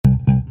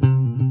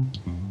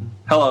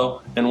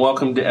Hello, and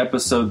welcome to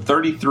episode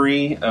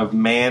 33 of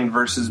Man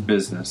vs.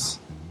 Business.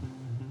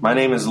 My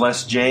name is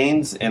Les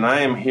Janes, and I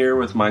am here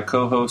with my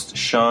co-host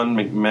Sean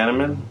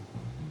McManaman.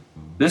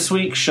 This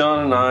week,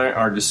 Sean and I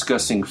are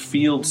discussing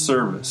field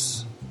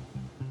service,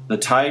 the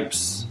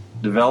types,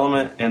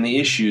 development, and the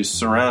issues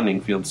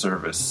surrounding field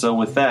service. So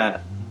with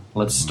that,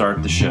 let's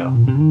start the show.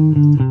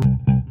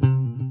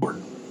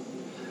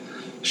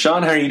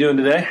 Sean, how are you doing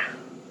today?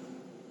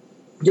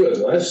 Good,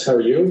 Les. How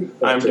are you?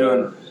 I'm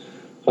doing...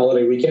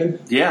 Holiday weekend?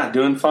 Yeah,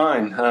 doing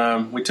fine.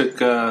 We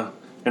took, and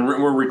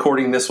we're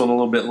recording this one a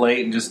little bit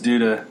late just due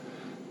to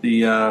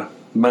the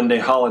Monday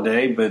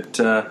holiday, but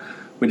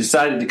we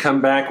decided to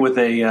come back with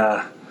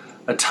a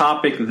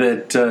topic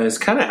that is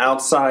kind of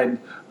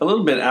a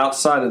little bit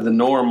outside of the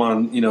norm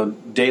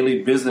on,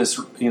 daily business,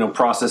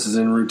 processes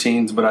and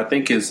routines, but I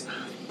think is,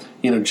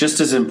 just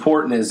as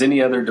important as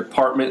any other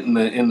department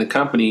in the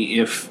company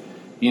if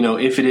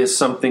it is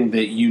something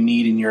that you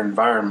need in your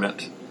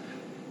environment.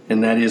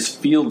 And that is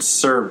field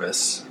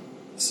service.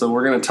 So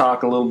we're going to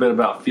talk a little bit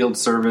about field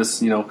service,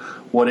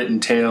 what it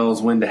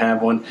entails, when to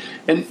have one.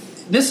 And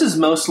this is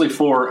mostly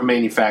for a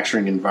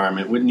manufacturing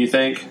environment, wouldn't you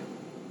think?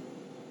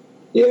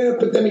 Yeah,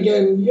 but then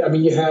again,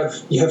 you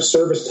have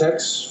service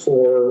techs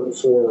for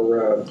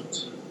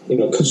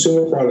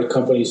consumer product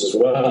companies as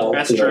well.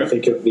 That's true. I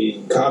think of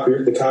the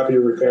copier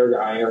repair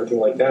guy and everything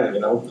like that.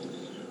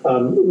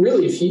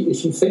 Really, if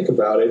you think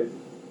about it,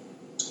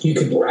 you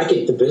could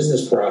bracket the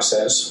business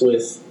process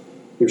with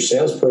your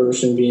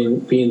salesperson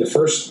being the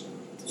first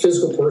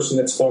physical person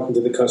that's talking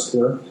to the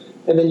customer,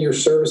 and then your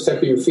service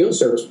tech or your field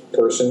service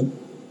person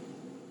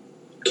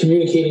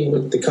communicating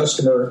with the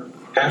customer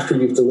after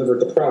you've delivered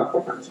the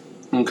product.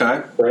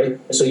 Okay. Right?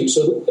 So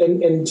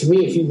to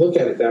me, if you look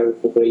at it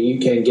that way,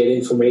 you can get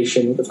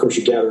information. Of course,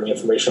 you're gathering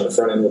information on the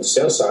front end with the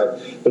sales side,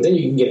 but then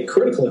you can get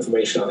critical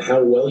information on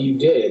how well you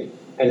did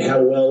and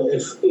how well,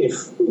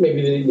 if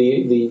maybe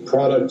the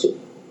product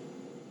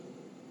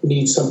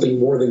needs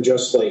something more than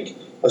just like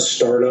a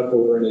startup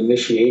or an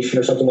initiation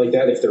or something like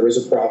that. If there is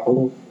a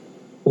problem,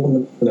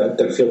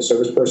 that field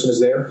service person is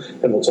there,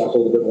 and we'll talk a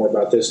little bit more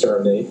about this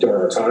during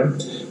our time.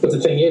 But the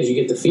thing is, you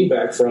get the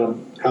feedback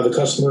from how the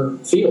customer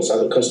feels,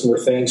 how the customer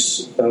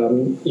thinks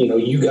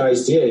you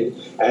guys did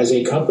as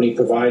a company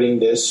providing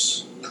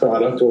this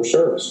product or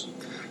service.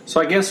 So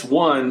I guess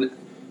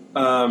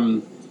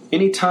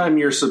anytime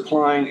you're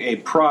supplying a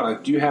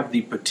product, you have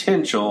the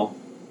potential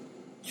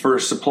for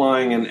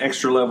supplying an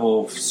extra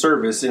level of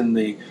service in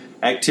the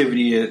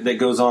activity that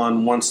goes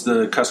on once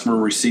the customer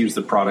receives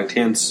the product,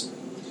 hence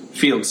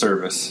field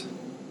service.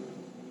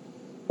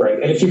 Right,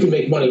 and if you can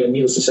make money, and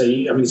needless to say,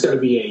 it's got to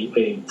be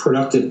a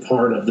productive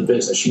part of the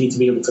business. You need to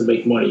be able to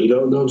make money. You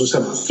don't just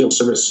have a field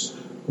service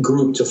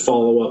group to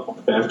follow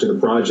up after the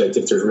project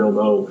if there's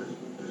no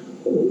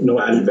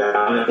added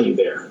value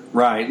there.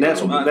 Right, and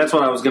that's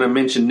what I was going to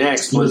mention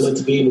next. You would like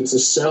to be able to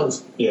sell,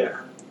 yeah.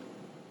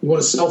 You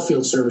want to sell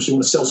field service. You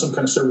want to sell some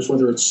kind of service,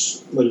 whether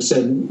it's, like you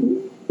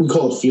said, we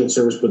call it field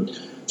service, but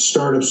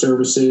startup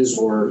services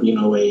or a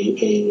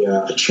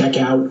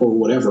checkout or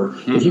whatever.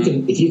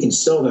 Mm-hmm. If you can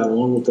sell that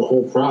along with the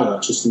whole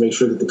product, just to make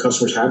sure that the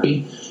customer's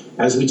happy,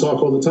 as we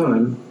talk all the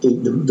time,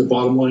 the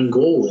bottom line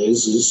goal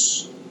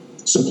is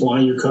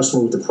supplying your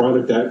customer with the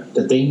product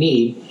that they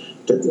need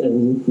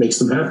and makes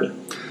them happy.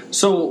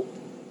 So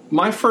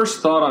my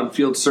first thought on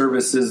field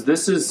service is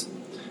this is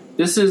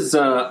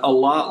a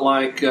lot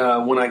like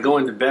when I go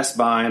into Best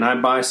Buy and I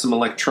buy some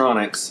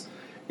electronics,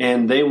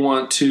 and they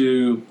want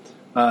to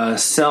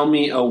sell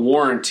me a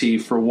warranty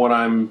for what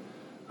I'm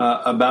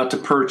about to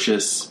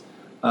purchase.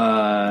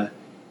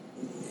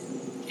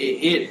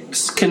 It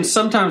can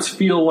sometimes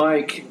feel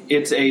like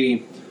it's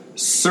a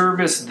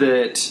service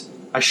that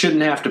I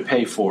shouldn't have to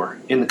pay for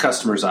in the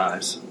customer's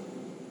eyes.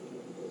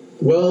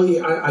 Well,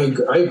 yeah, I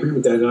agree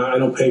with that, and I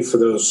don't pay for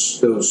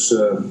those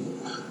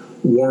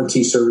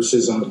warranty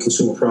services on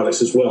consumer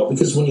products as well,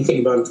 because when you think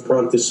about it, the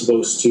product is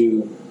supposed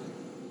to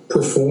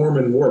perform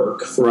and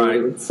work for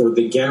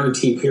the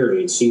guarantee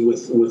period. See,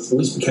 with at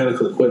least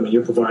mechanical equipment,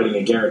 you're providing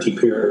a guarantee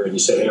period, and you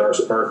say, hey, our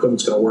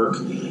equipment's going to work.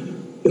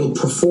 It'll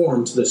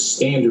perform to the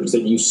standards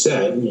that you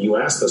set, and you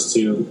asked us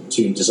to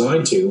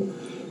design to,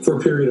 for a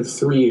period of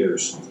 3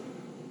 years.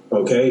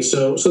 Okay,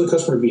 so the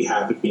customer would be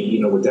happy,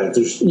 with that.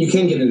 You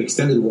can get an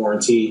extended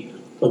warranty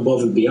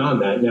above and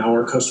beyond that. Now,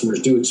 our customers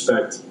do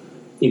expect,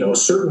 a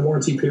certain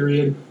warranty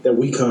period that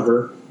we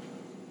cover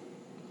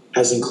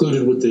as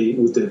included with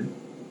the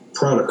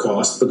product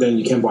cost, but then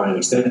you can buy an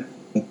extended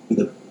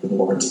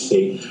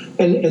warranty.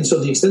 And so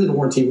the extended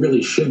warranty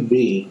really should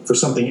be for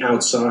something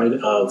outside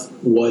of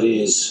what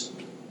is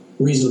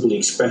reasonably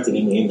expected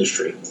in the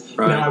industry.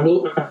 Right. Now, I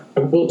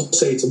will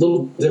say it's a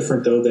little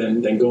different, though,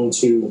 than going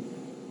to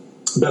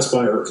Best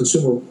Buy or a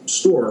consumer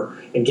store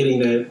and getting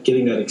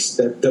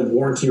that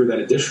warranty or that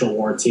additional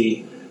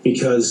warranty,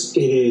 because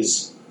it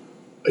is,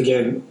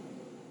 again,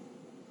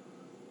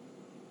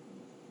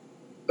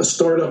 a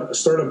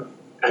startup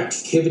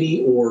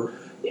activity, or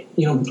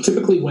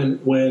typically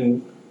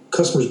when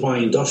customers buy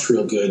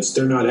industrial goods,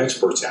 they're not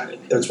experts at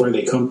it. That's why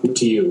they come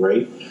to you,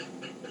 right?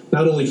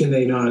 not only can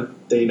they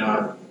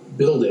not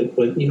build it,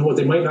 but you know what?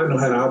 They might not know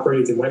how to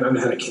operate it. They might not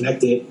know how to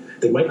connect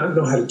it. They might not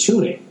know how to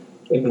tune it.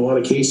 In a lot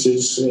of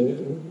cases,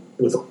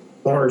 with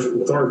our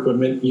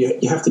equipment,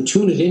 you have to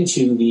tune it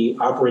into the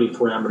operating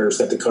parameters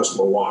that the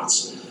customer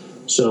wants.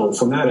 So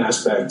from that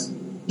aspect,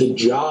 the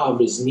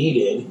job is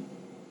needed,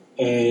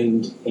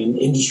 and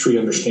industry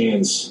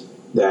understands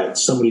that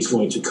somebody's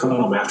going to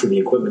come after the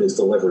equipment is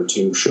delivered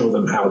to show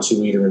them how to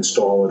either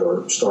install it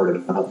or start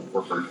it up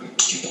or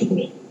tune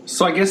it.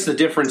 So I guess the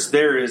difference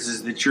there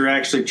is that you're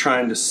actually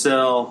trying to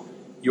sell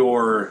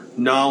your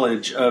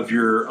knowledge of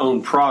your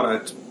own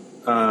product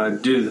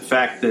due to the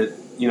fact that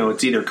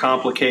it's either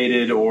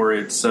complicated or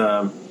it's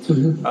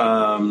something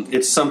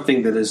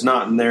that is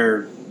not in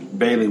their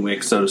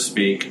bailiwick, so to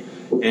speak,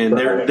 and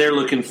they're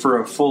looking for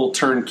a full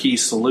turnkey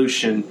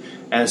solution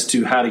as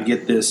to how to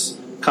get this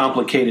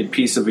complicated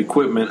piece of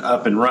equipment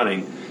up and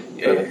running.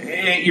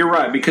 You're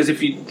right, because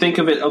if you think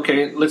of it,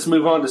 okay, let's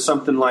move on to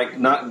something like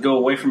not go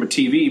away from a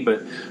TV,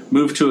 but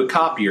move to a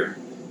copier.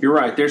 You're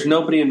right. There's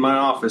nobody in my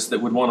office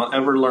that would want to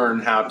ever learn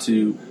how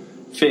to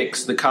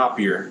fix the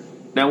copier.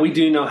 Now, we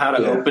do know how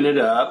to open it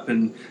up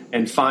and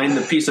find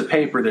the piece of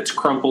paper that's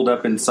crumpled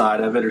up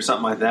inside of it or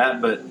something like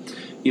that. But,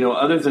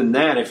 other than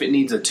that, if it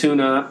needs a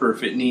tune-up or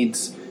if it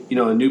needs,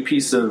 a new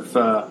piece of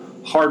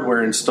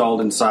hardware installed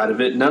inside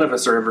of it, none of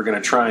us are ever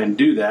going to try and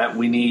do that.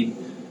 We need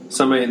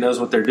somebody that knows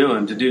what they're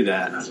doing to do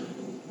that.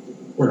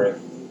 Right.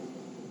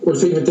 Or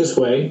think of it this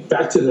way: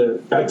 back to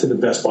the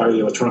Best Buy, the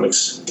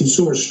electronics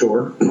consumer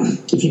store.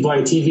 If you buy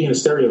a TV and a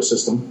stereo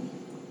system,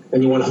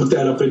 and you want to hook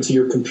that up into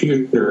your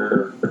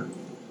computer,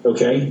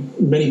 okay,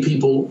 many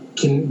people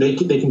can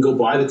go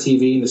buy the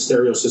TV and the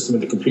stereo system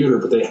and the computer,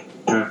 but they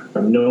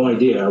have no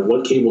idea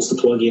what cables to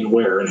plug in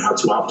where and how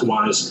to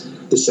optimize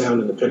the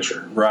sound in the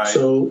picture. Right.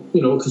 So a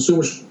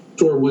consumer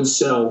store would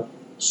sell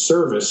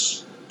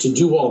service to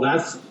do all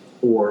that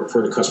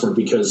for the customer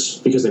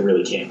because they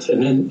really can't.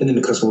 And then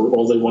the customer,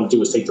 all they want to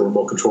do is take the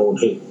remote control and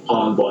hit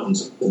on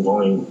buttons and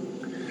volume.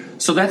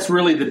 So that's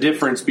really the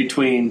difference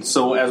between,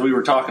 so as we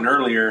were talking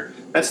earlier,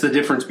 that's the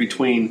difference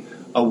between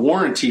a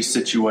warranty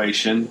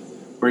situation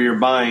where you're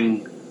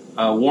buying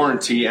a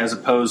warranty as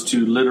opposed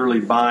to literally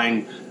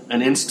buying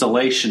an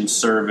installation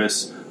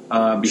service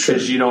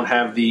because you don't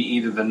have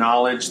either the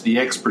knowledge, the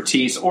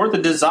expertise, or the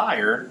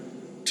desire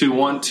to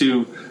want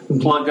to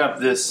plug up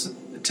this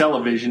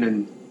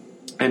television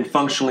and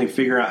functionally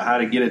figure out how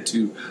to get it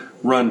to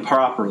run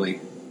properly.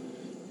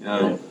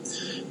 And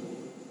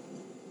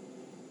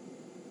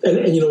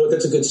you know what?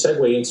 That's a good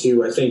segue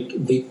into, I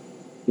think, the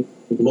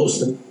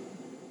most.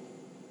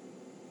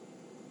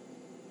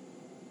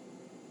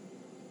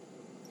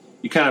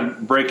 You kind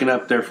of breaking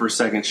up there for a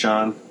second,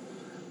 Sean.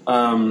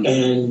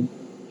 And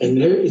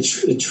there,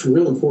 it's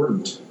real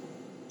important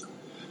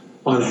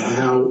on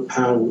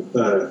how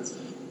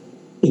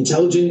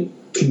intelligent,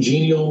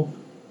 congenial,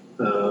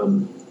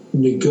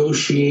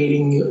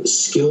 negotiating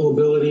skill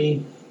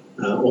ability,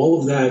 all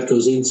of that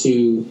goes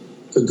into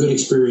a good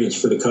experience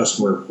for the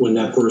customer when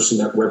that person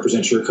that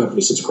represents your company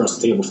sits across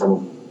the table from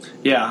them.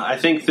 Yeah, I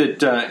think that.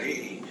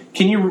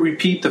 Can you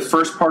repeat the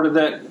first part of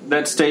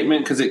that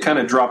statement, because it kind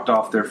of dropped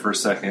off there for a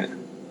second?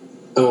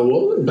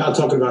 Well, about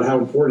talking about how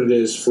important it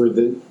is for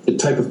the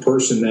type of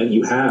person that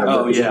you have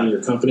representing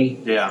your company.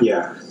 Yeah.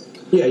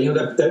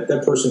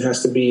 That person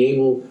has to be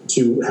able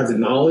to have the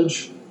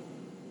knowledge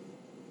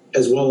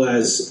as well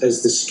as the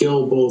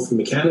skill, both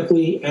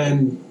mechanically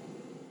and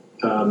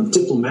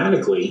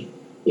diplomatically,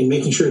 in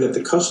making sure that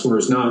the customer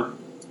is not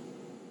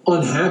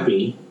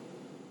unhappy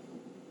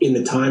in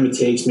the time it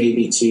takes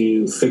maybe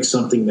to fix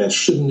something that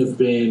shouldn't have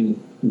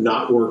been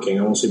not working.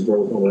 I won't say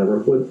broken or whatever,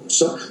 but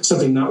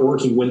something not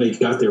working when they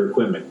got their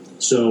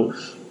equipment. So,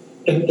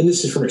 and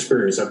this is from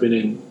experience. I've been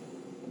in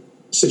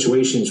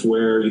situations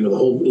where,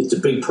 it's a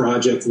big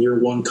project and you're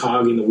one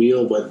cog in the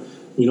wheel, but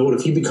you know what,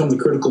 if you become the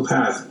critical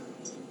path,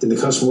 then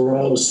the customer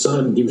all of a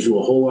sudden gives you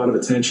a whole lot of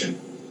attention.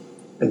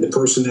 And the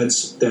person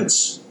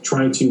that's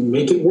trying to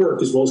make it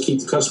work as well as keep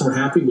the customer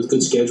happy with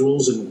good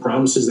schedules and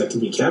promises that can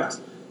be kept,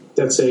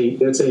 that's a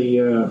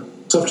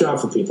tough job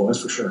for people, that's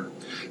for sure.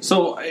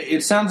 So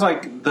it sounds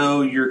like,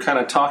 though, you're kind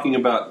of talking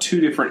about two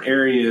different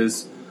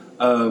areas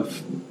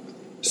of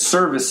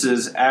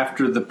services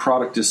after the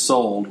product is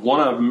sold. One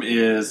of them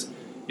is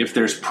if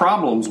there's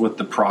problems with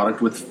the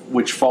product,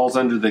 which falls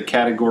under the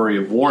category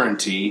of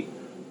warranty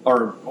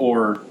or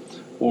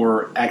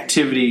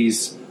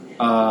activities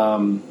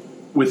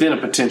within a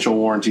potential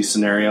warranty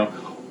scenario,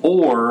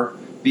 or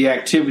the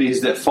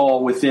activities that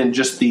fall within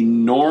just the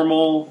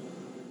normal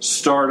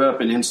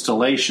startup and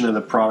installation of the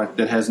product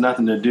that has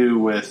nothing to do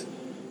with,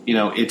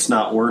 it's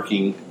not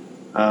working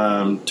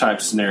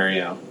type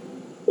scenario.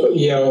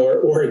 Yeah,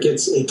 or it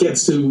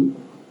gets to,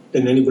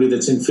 and anybody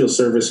that's in field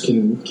service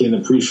can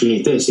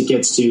appreciate this. It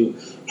gets to,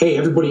 hey,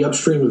 everybody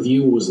upstream of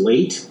you was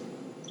late.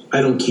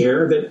 I don't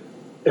care that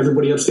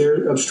everybody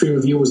upstream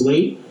of you was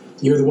late.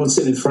 You're the one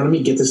sitting in front of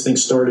me. Get this thing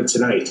started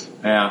tonight.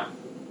 Yeah.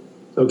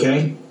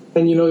 Okay.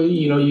 And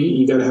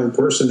you got to have a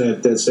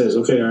person that says,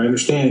 okay, I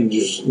understand.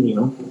 Just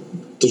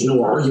there's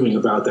no arguing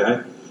about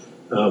that.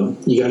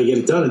 You got to get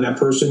it done, and that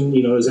person,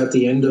 is at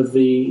the end of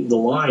the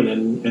line,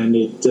 and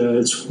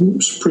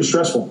it's pretty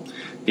stressful.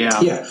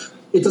 Yeah.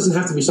 It doesn't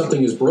have to be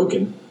something that's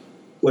broken.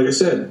 Like I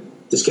said,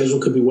 the schedule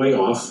could be way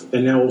off,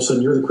 and now all of a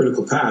sudden you're the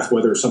critical path,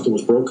 whether something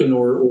was broken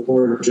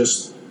or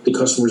just the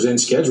customer's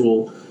end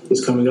schedule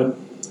is coming up,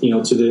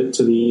 to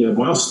the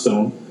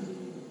milestone.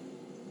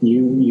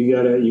 You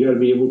gotta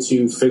be able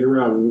to figure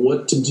out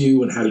what to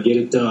do and how to get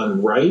it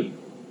done right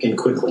and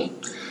quickly.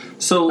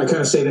 So I kind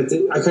of say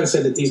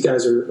that these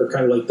guys are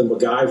kind of like the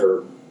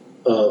MacGyver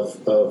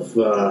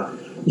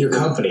of your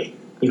company.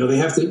 They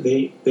have to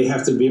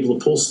be able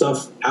to pull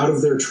stuff out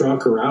of their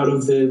truck or out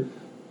of the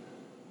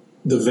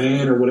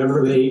van or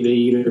whatever they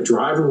either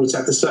drive or what's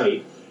at the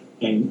site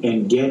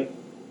and get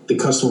the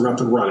customer up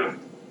and running.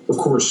 Of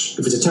course,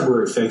 if it's a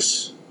temporary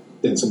fix,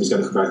 then somebody's got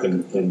to come back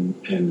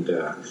and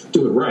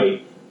do it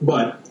right.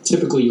 But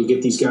typically, you'll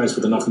get these guys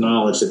with enough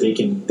knowledge that they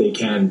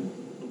can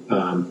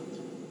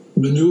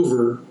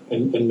maneuver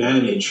and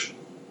manage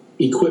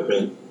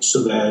equipment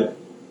so that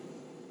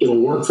it'll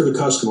work for the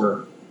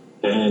customer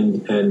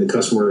and the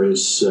customer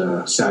is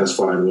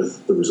satisfied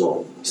with the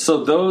result.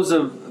 So those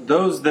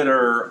that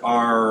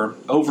are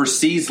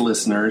overseas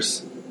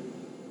listeners,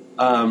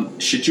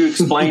 should you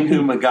explain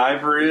who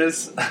MacGyver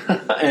is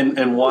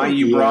and why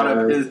you brought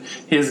up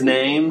his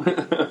name?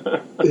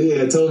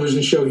 Yeah, a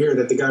television show here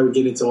that the guy would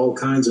get into all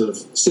kinds of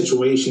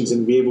situations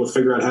and be able to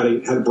figure out how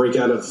to break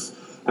out of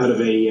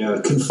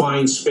a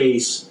confined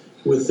space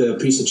with a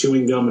piece of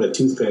chewing gum and a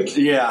toothpick.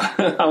 Yeah,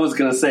 I was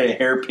going to say a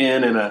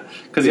hairpin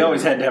because he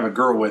always had to have a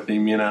girl with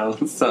him,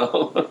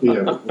 So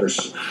yeah, of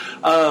course.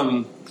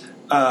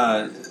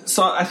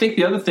 So I think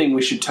the other thing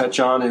we should touch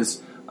on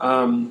is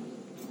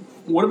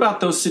what about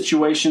those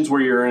situations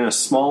where you're in a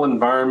small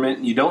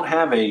environment, you don't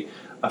have a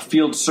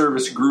field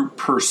service group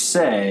per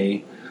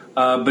se,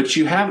 but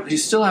you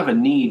still have a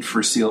need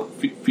for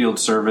field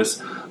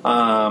service.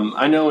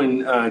 I know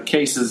in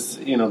cases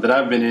that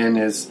I've been in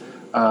is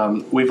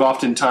we've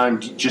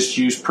oftentimes just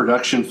used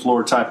production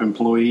floor type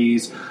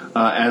employees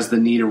as the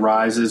need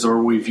arises,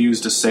 or we've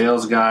used a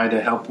sales guy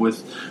to help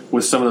with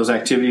some of those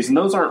activities, and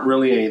those aren't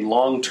really a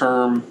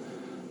long-term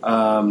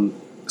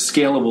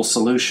scalable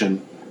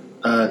solution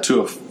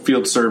to a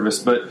field service.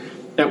 But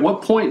at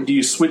what point do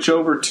you switch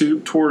over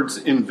towards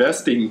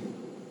investing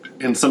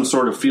in some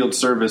sort of field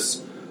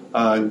service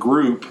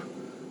group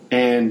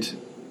and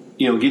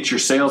get your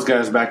sales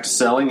guys back to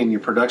selling and your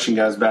production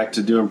guys back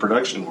to doing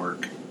production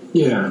work?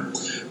 Yeah,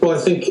 well, I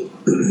think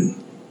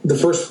the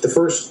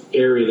first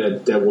area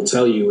that will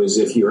tell you is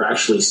if you're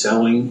actually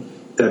selling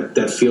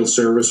that field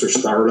service or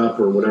startup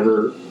or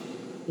whatever,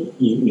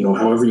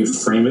 however you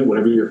frame it,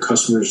 whatever your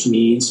customers'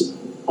 needs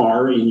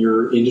are in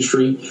your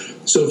industry.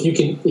 So if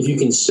you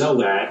can sell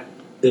that,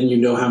 then you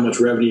know how much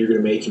revenue you're going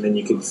to make, and then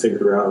you can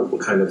figure out what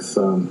kind of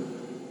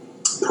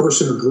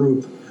person or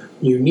group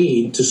you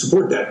need to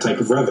support that type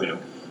of revenue.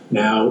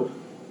 Now,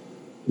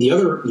 the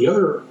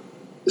other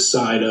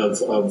side of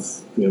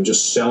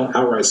just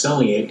outright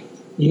selling it,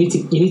 you need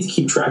to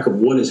keep track of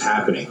what is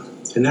happening.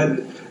 And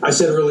that I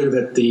said earlier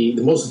that the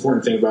most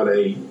important thing about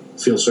a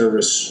field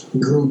service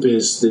group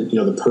is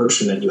the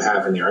person that you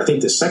have in there. I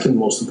think the second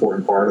most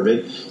important part of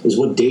it is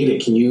what data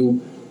can you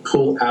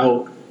pull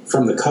out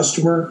from the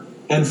customer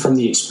and from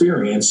the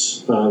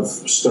experience of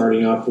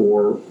starting up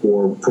or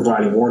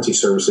providing warranty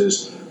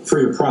services for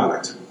your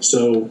product.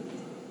 So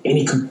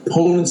any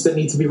components that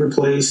need to be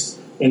replaced,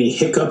 any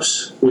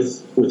hiccups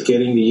with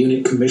getting the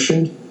unit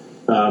commissioned,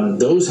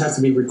 those have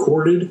to be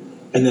recorded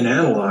and then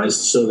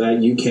analyzed so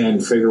that you can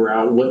figure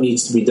out what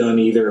needs to be done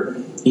either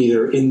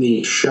in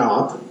the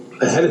shop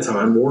ahead of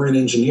time or in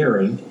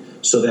engineering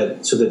so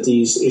that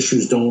these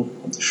issues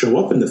don't show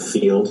up in the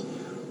field.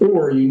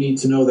 Or you need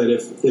to know that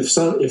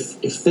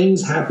if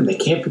things happen that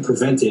can't be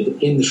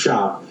prevented in the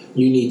shop,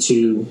 you need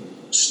to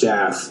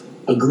staff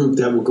a group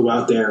that will go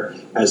out there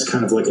as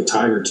kind of like a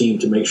tiger team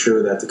to make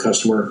sure that the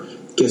customer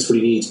gets what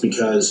he needs.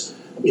 Because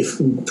if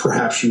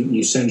perhaps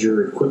you send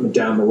your equipment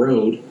down the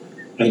road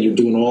and you're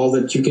doing all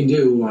that you can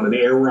do on an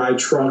air ride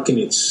truck and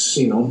it's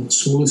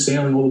smooth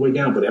sailing all the way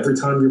down, but every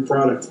time your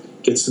product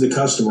gets to the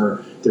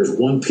customer, there's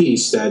one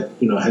piece that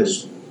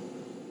has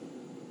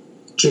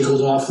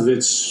jiggled off of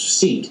its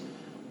seat,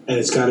 and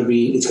it's got to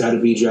be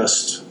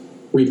just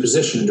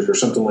repositioned or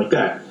something like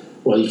that.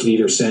 Well, you can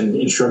either send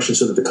instructions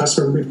so that the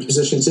customer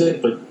repositions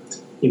it, but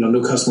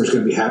no customer is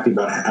going to be happy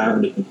about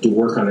having to do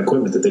work on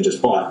equipment that they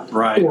just bought.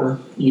 Right. Or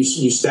you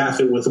staff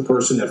it with a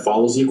person that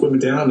follows the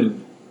equipment down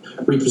and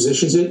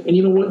repositions it, and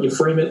you know what? You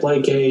frame it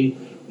like a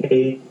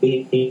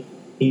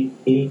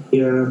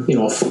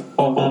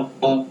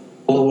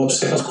follow-up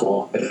sales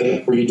call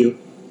where you do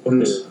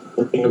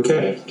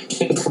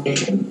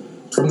information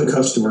from the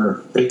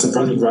customer based on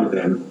front of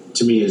them.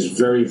 To me, is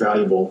very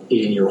valuable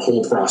in your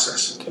whole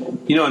process.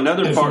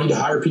 Another and part. If you need to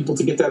hire people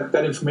to get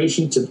that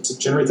information to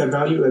generate that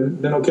value,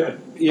 then okay.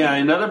 Yeah,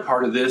 another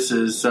part of this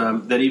is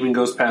that even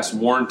goes past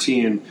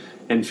warranty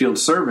and field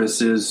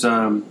service is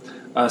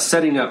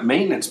setting up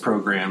maintenance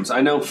programs.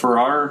 I know for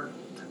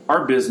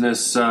our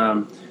business,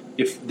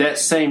 if that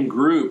same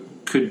group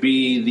could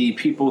be the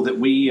people that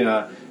we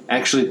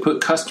actually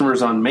put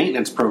customers on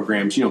maintenance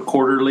programs,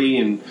 quarterly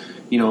and,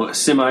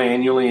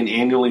 semi-annually and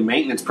annually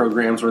maintenance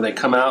programs where they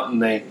come out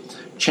and they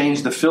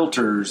change the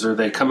filters, or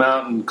they come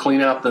out and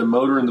clean out the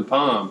motor and the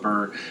pump,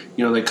 or,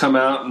 they come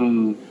out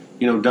and,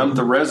 dump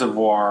the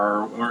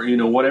reservoir, or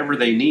whatever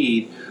they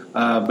need.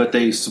 But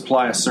they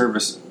supply a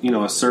service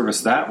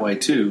that way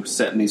too,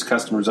 setting these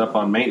customers up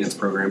on maintenance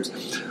programs.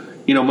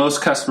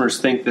 Most customers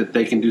think that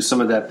they can do some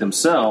of that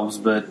themselves,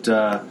 but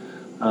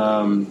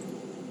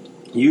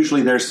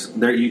usually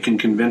you can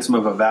convince them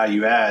of a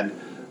value add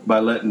by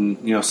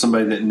letting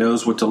somebody that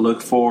knows what to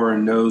look for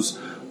and knows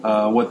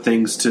what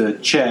things to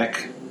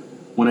check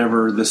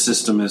whenever the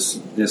system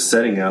is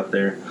setting out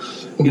there.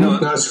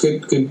 That's a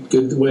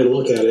good way to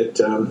look at it.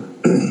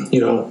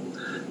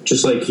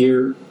 Just like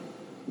here,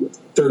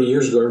 30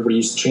 years ago, everybody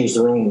used to change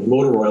their own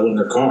motor oil in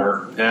their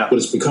car, but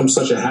it's become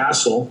such a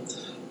hassle,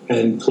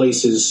 and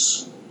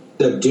places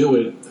that do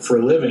it for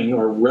a living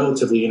are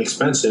relatively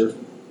inexpensive.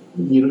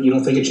 You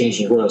don't think of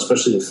changing your oil,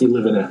 especially if you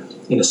live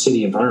in a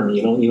city environment.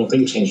 You don't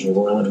think of changing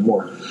your oil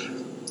anymore.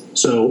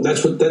 So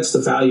that's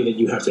the value that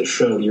you have to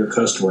show to your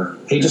customer.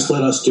 Hey, just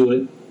let us do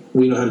it.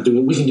 We know how to do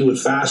it. We can do it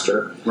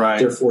faster. Right.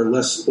 Therefore,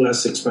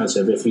 less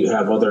expensive if you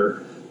have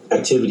other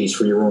activities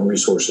for your own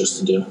resources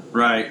to do.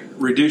 Right.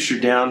 Reduce your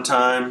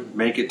downtime.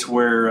 Make it to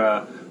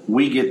where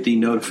we get the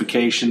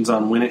notifications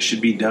on when it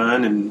should be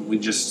done, and we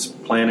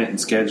just plan it and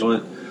schedule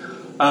it.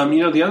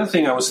 The other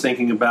thing I was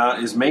thinking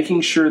about is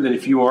making sure that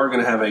if you are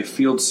going to have a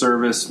field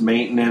service,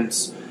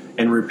 maintenance,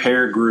 and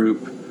repair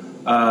group,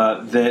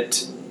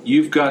 that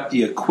you've got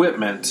the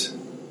equipment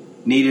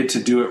needed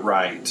to do it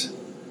right.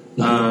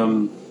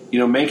 Mm-hmm.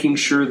 Making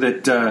sure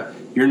that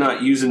you're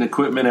not using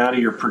equipment out of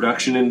your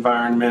production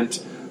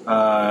environment.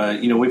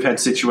 We've had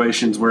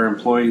situations where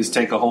employees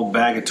take a whole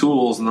bag of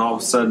tools, and all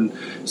of a sudden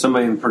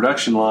somebody in the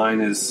production line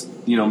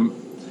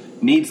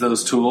needs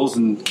those tools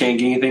and can't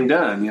get anything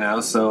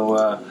done.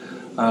 So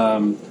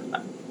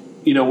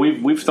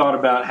we've thought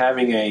about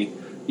having a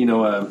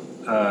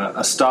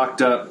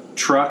stocked up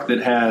truck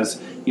that has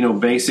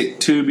basic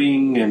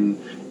tubing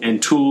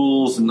and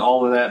tools and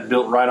all of that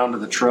built right onto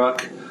the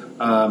truck.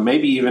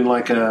 Maybe even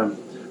like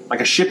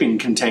a shipping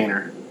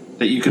container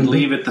that you could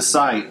leave at the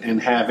site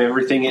and have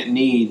everything it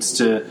needs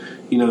to,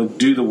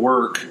 do the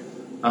work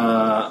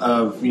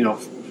of,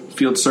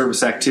 field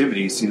service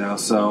activities,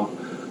 So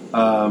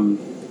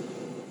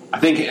I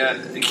think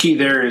the key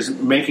there is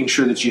making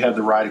sure that you have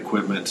the right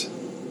equipment,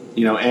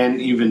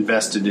 and you've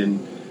invested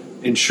in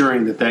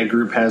ensuring that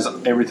group has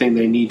everything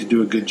they need to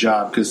do a good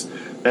job, because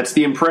that's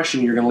the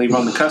impression you're going to leave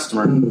on the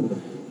customer.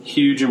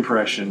 Huge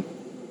impression.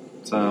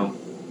 So.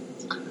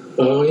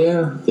 Oh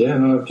yeah.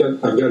 No, I've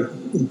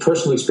got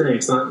personal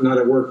experience, not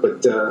at work,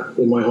 but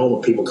in my home,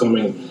 of people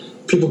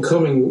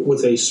coming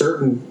with a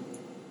certain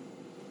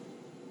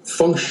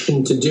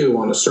function to do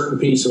on a certain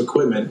piece of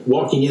equipment,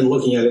 walking in,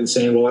 looking at it, and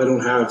saying, "Well, I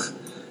don't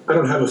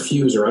have a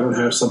fuse, or I don't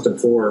have something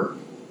for,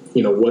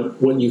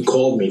 what you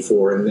called me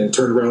for," and then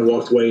turned around,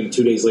 walked away, and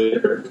 2 days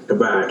later come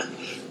back.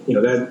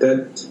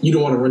 That you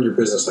don't want to run your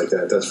business like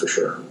that. That's for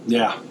sure.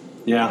 Yeah.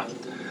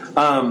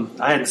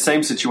 I had the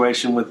same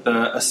situation with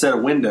a set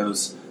of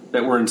windows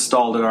that were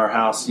installed at our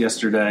house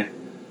yesterday,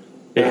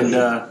 and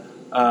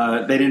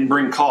they didn't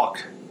bring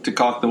caulk to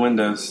caulk the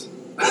windows.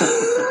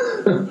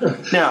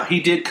 Now, he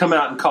did come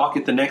out and caulk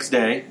it the next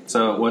day,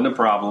 so it wasn't a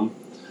problem.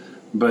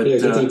 But yeah,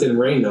 good thing it didn't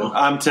rain, though.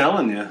 I'm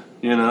telling you,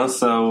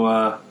 so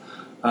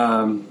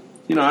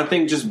I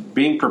think just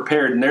being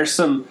prepared, and there's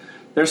some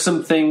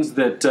things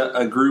that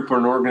a group or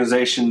an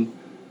organization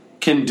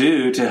can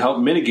do to help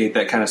mitigate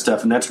that kind of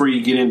stuff, and that's where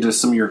you get into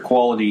some of your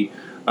quality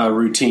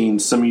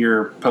routines, some of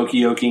your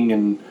poka-yoking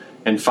and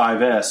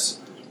 5S.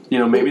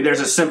 Maybe there's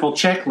a simple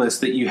checklist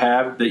that you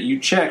have that you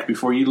check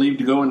before you leave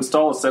to go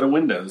install a set of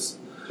windows.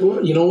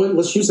 Well, you know what?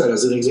 Let's use that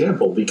as an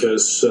example,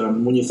 because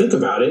when you think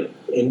about it,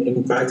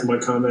 and back to my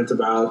comment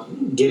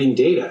about getting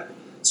data,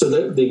 so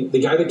the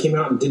guy that came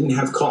out and didn't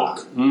have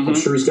caulk, I'm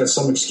sure he's got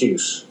some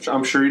excuse.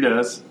 I'm sure he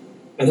does.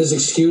 And his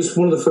excuse,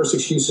 one of the first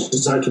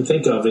excuses I can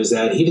think of, is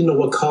that he didn't know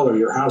what color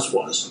your house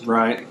was.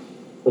 Right.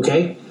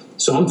 Okay?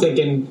 So I'm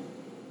thinking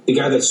the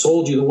guy that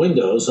sold you the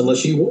windows,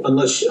 unless you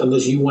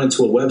went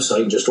to a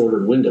website and just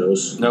ordered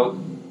windows. Nope.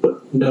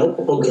 But no.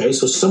 Okay.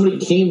 So somebody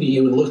came to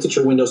you and looked at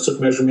your windows,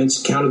 took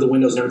measurements, counted the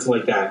windows, and everything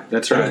like that.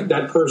 That's right.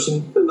 That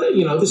person,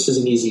 this is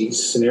an easy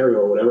scenario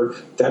or whatever.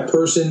 That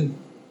person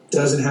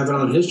doesn't have it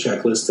on his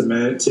checklist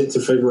to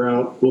figure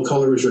out what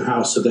color is your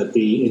house, so that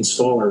the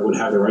installer would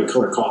have the right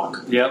color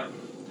caulk. Yep.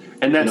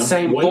 And that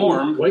same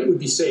form, white would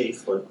be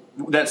safe, but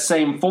that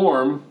same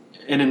form,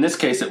 and in this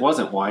case, it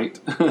wasn't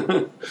white.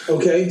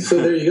 Okay, so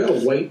there you go.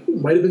 White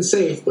might have been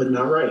safe, but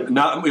not right.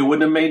 It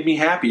wouldn't have made me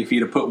happy if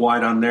he'd have put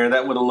white on there.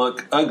 That would have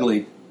looked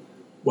ugly.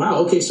 Wow.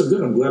 Okay, so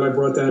good. I'm glad I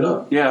brought that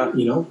up. Yeah.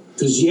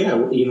 Because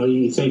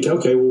you think,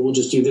 okay, well, we'll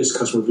just do this.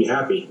 Customer would be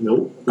happy.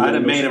 Nope. I'd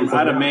have made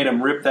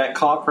him rip that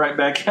caulk right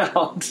back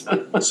out.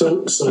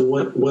 So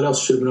what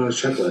else should have been on his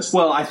checklist?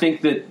 Well, I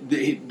think that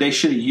they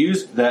should have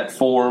used that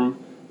form.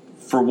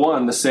 For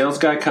one, the sales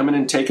guy coming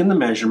and taking the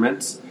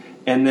measurements,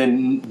 and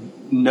then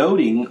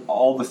noting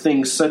all the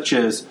things such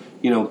as,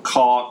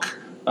 caulk,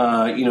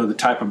 the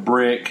type of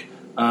brick,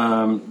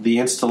 the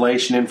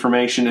installation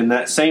information, and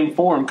that same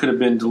form could have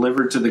been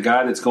delivered to the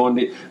guy that's going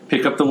to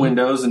pick up the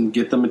windows and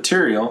get the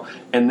material,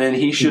 and then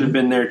he should have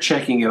been there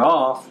checking it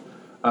off,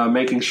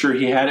 making sure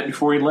he had it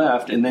before he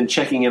left, and then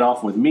checking it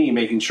off with me,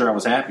 making sure I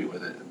was happy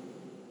with it.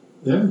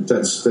 Yeah,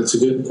 that's a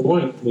good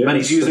point. Yeah, but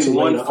he's using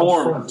one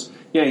form.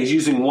 Yeah, he's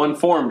using one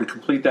form to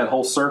complete that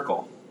whole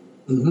circle.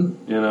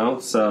 Mm-hmm.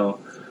 So...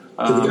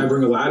 Did the guy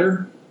bring a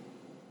ladder?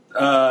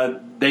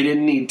 They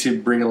didn't need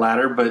to bring a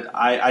ladder, but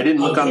I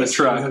didn't look on the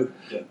truck.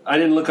 I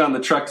didn't look on the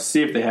truck to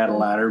see if they had a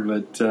ladder,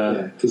 but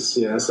that's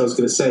what I was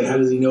going to say. How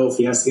does he know if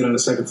he has to get on the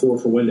second floor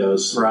for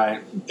windows?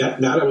 Right.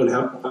 That I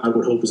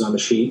would hope is on the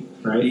sheet,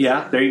 right?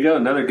 Yeah, there you go.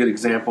 Another good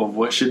example of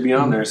what should be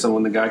on there. So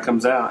when the guy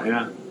comes out,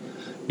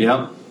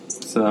 yep.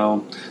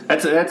 So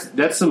that's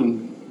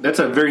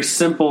a very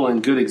simple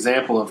and good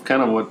example of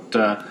kind of what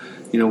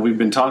we've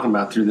been talking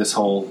about through this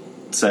whole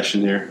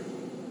session here.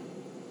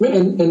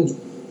 And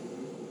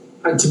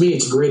to me,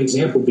 it's a great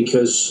example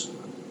because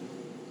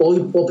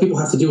all people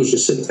have to do is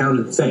just sit down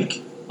and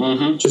think.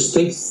 Mm-hmm. Just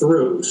think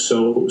through.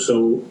 So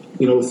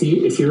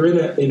if you're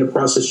in a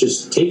process,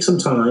 just take some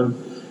time,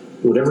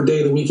 whatever day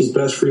of the week is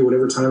best for you,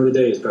 whatever time of the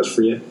day is best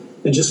for you,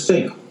 and just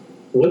think,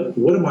 what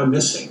am I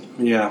missing?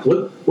 Yeah.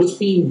 What's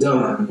being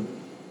done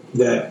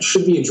that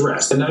should be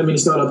addressed? And I mean,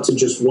 it's not up to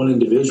just one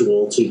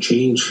individual to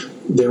change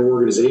their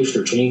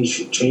organization or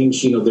change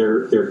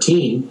their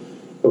team.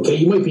 Okay,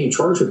 you might be in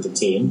charge of the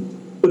team,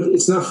 but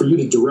it's not for you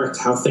to direct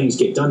how things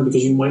get done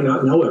because you might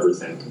not know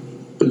everything.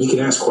 But you can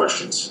ask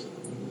questions.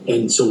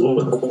 And so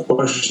what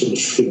questions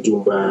should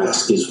you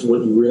ask is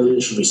what you really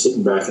should be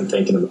sitting back and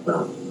thinking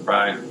about.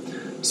 Right.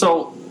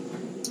 So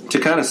to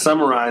kind of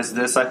summarize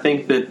this, I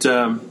think that,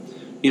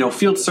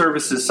 field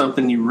service is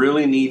something you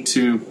really need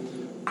to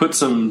put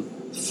some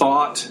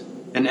thought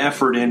and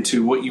effort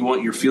into what you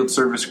want your field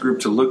service group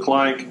to look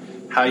like,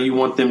 how you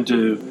want them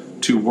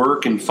to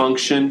work and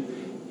function.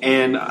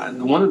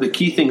 And one of the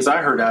key things I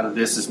heard out of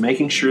this is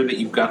making sure that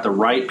you've got the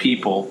right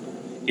people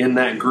in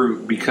that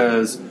group,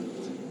 because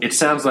it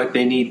sounds like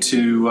they need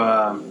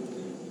to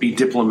be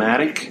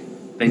diplomatic.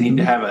 They need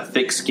to have a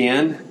thick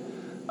skin.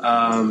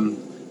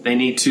 They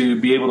need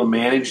to be able to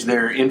manage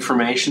their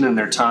information and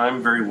their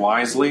time very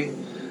wisely.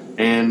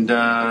 And,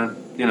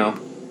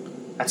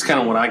 that's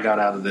kind of what I got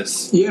out of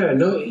this. Yeah,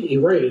 no,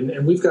 you're right,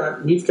 and we've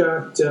got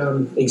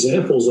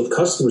examples of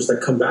customers that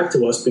come back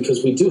to us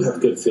because we do have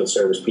good field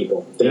service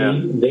people.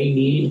 They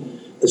need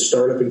the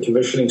startup and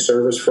commissioning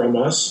service from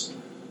us.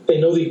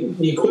 They know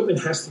the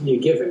equipment has to be a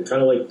given,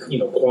 kind of like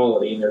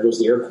quality, and there goes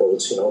the air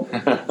quotes.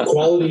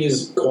 Quality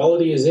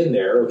is in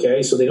there,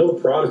 okay? So they know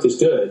the product is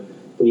good,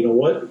 but you know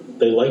what?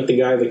 They like the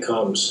guy that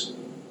comes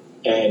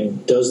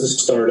and does the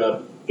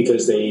startup,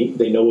 because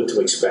they know what to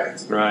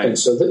expect. Right. And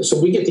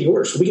so we get the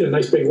order. So we get a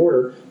nice big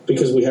order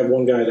because we have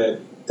one guy that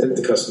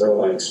the customer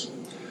likes.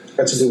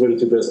 That's a good way to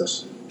do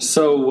business.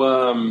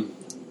 So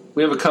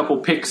we have a couple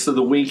picks of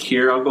the week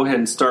here. I'll go ahead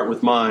and start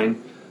with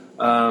mine.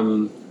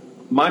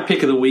 My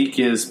pick of the week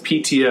is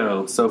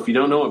PTO. So if you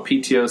don't know what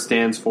PTO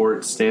stands for,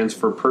 it stands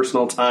for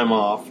personal time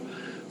off.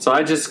 So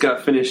I just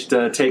got finished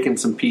taking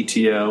some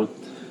PTO,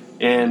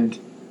 and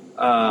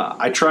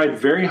I tried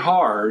very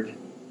hard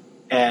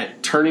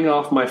at turning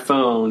off my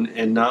phone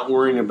and not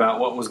worrying about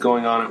what was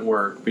going on at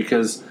work,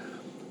 because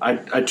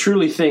I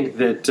truly think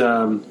that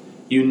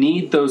you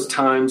need those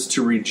times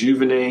to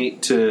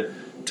rejuvenate, to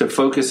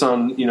focus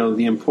on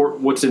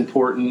what's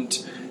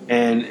important,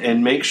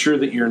 and make sure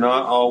that you're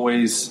not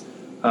always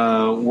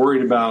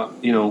worried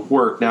about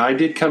work. Now, I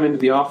did come into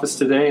the office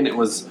today, and it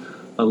was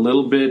a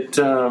little bit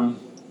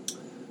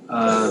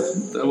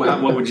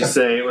what would you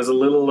say? It was a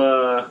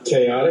little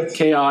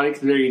chaotic.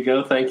 There you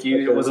go. Thank you.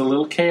 Okay. It was a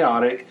little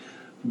chaotic.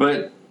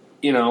 But,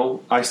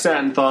 I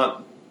sat and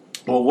thought,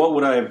 well, what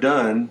would I have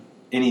done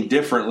any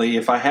differently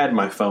if I had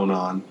my phone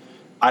on?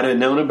 I'd have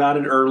known about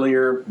it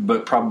earlier,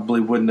 but probably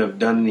wouldn't have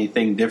done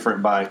anything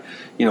different by,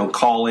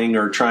 calling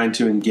or trying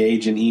to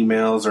engage in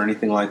emails or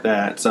anything like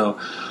that. So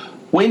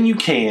when you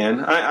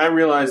can, I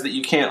realize that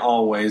you can't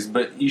always,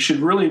 but you should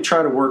really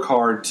try to work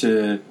hard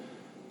to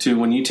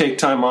when you take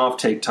time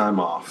off,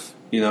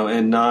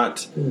 and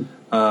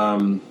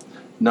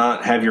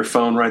not have your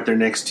phone right there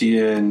next to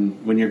you,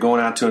 and when you're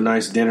going out to a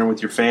nice dinner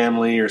with your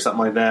family or something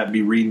like that,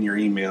 be reading your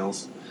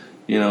emails.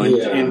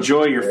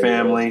 Enjoy your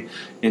family,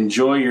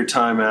 enjoy your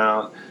time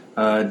out,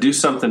 do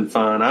something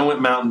fun. I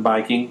went mountain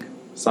biking,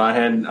 so I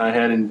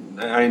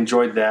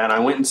enjoyed that. I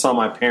went and saw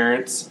my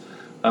parents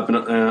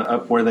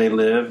up where they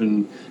live,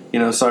 and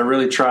so I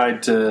really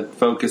tried to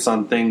focus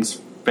on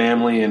things,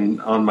 family,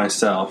 and on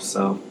myself.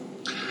 So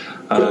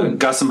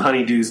got some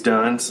honeydews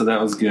done, so that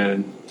was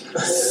good.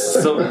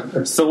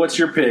 So what's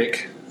your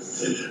pick?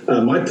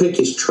 My pick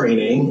is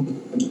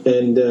training,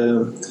 and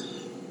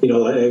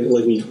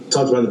like we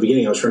talked about in the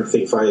beginning, I was trying to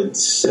think if I had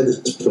said this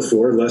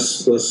before.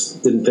 Les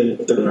didn't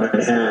think that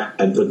I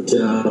had, but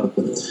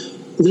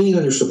leaning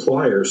on your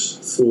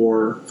suppliers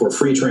for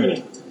free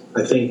training.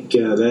 I think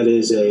that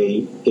is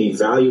a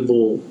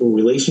valuable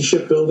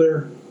relationship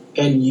builder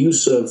and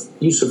use of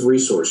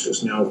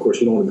resources. Now, of course,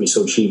 you don't want to be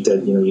so cheap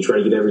that you try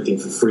to get everything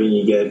for free and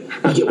you get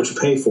what you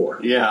pay for.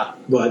 Yeah.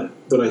 But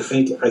I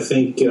think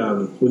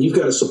when you've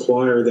got a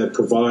supplier that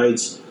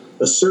provides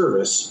a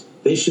service,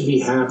 they should be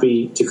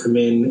happy to come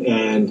in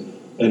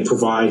and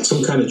provide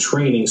some kind of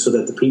training so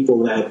that the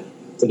people that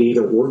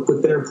either work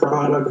with their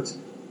product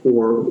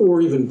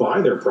or even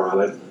buy their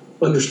product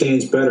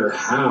understands better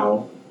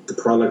how the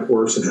product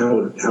works and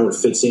how it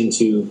fits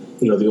into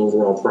the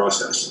overall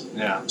process.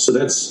 Yeah. So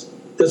that's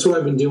what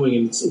I've been doing,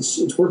 and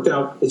it's worked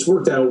out. It's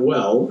worked out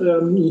well.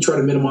 You try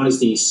to minimize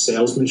the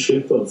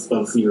salesmanship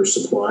of your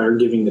supplier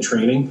giving the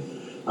training.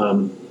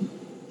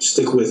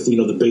 Stick with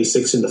the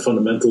basics and the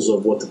fundamentals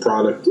of what the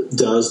product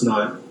does,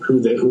 not who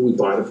we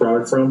buy the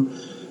product from.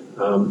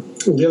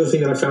 The other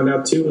thing that I found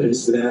out too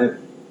is that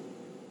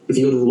if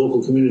you go to the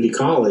local community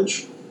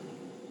college,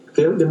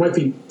 there might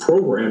be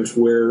programs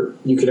where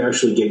you could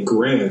actually get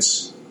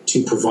grants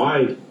to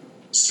provide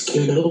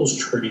skills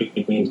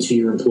training to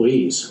your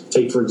employees.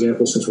 Take, for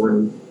example, since we're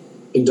in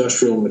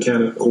industrial and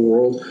mechanical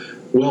world,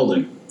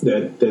 welding.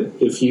 That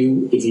if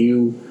you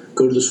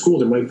go to the school,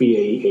 there might be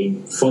a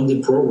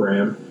funded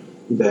program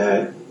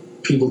that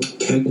people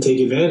can take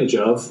advantage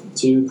of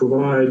to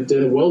provide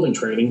welding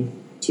training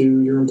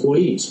to your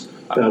employees.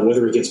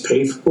 Whether it gets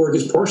paid for or it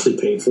gets partially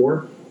paid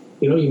for,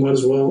 you might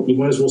as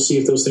well see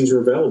if those things are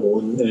available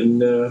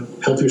and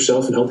help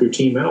yourself and help your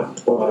team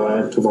out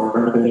by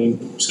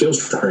providing skills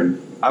training.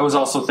 I was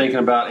also thinking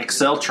about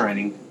Excel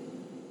training.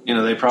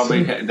 They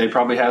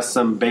probably have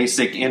some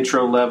basic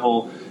intro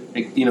level,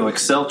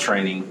 Excel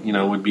training.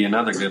 Would be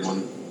another good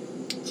one.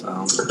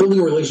 So building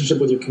a relationship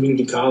with your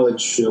community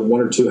college,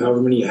 one or two,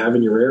 however many you have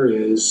in your area,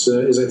 is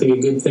I think a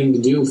good thing to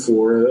do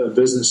for a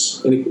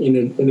business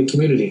in a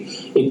community.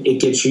 It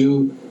gets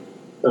you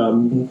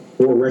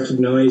more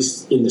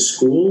recognized in the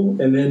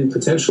school, and then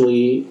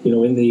potentially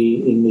in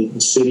the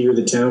city or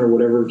the town or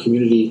whatever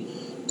community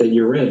that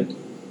you're in.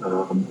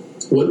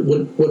 What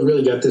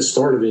really got this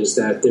started is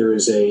that there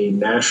is a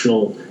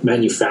National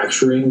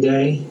Manufacturing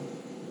Day.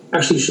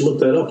 Actually, you should look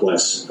that up,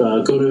 Les.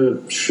 Go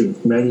to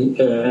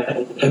mfg.gov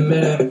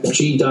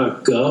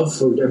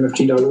or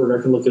mfg.org.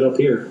 I can look it up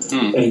here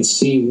and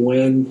see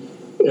when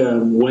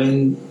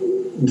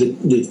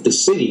the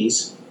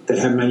cities that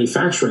have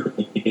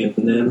manufacturing in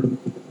them,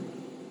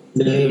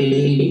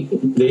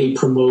 they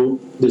promote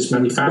this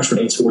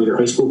manufacturing for either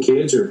high school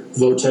kids or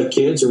VOTEC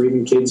kids or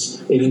even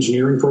kids in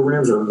engineering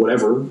programs or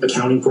whatever,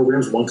 accounting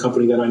programs. One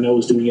company that I know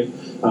is doing it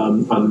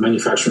on the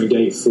manufacturing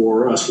day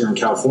for us here in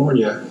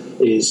California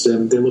is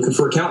they're looking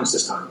for accountants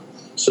this time.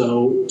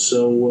 So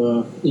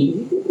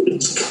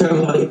it's kind of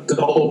like an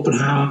open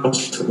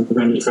house for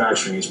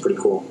manufacturing. It's pretty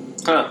cool.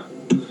 Huh.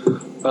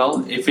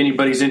 Well, if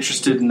anybody's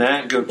interested in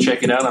that, go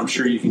check it out. I'm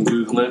sure you can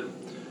Google it.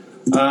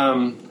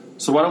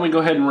 So why don't we go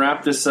ahead and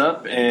wrap this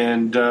up,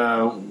 and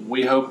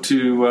we hope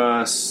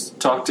to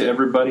talk to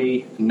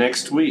everybody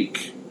next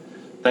week.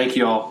 Thank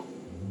you all.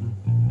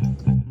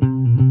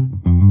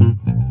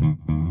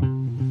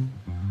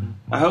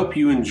 I hope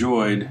you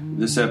enjoyed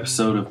this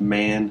episode of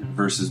Man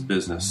vs.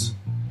 Business.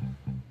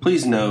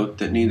 Please note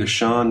that neither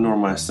Sean nor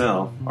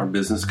myself are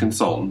business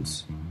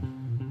consultants.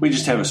 We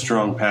just have a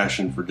strong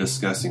passion for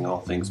discussing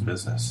all things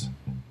business.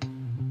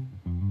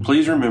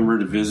 Please remember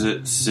to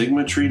visit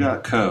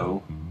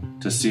sigmatree.co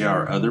to see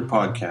our other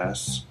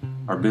podcasts,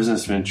 our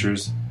business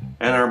ventures,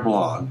 and our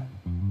blog.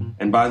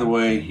 And by the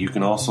way, you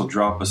can also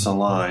drop us a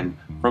line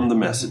from the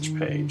message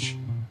page.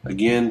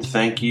 Again,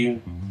 thank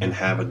you and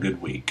have a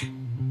good week.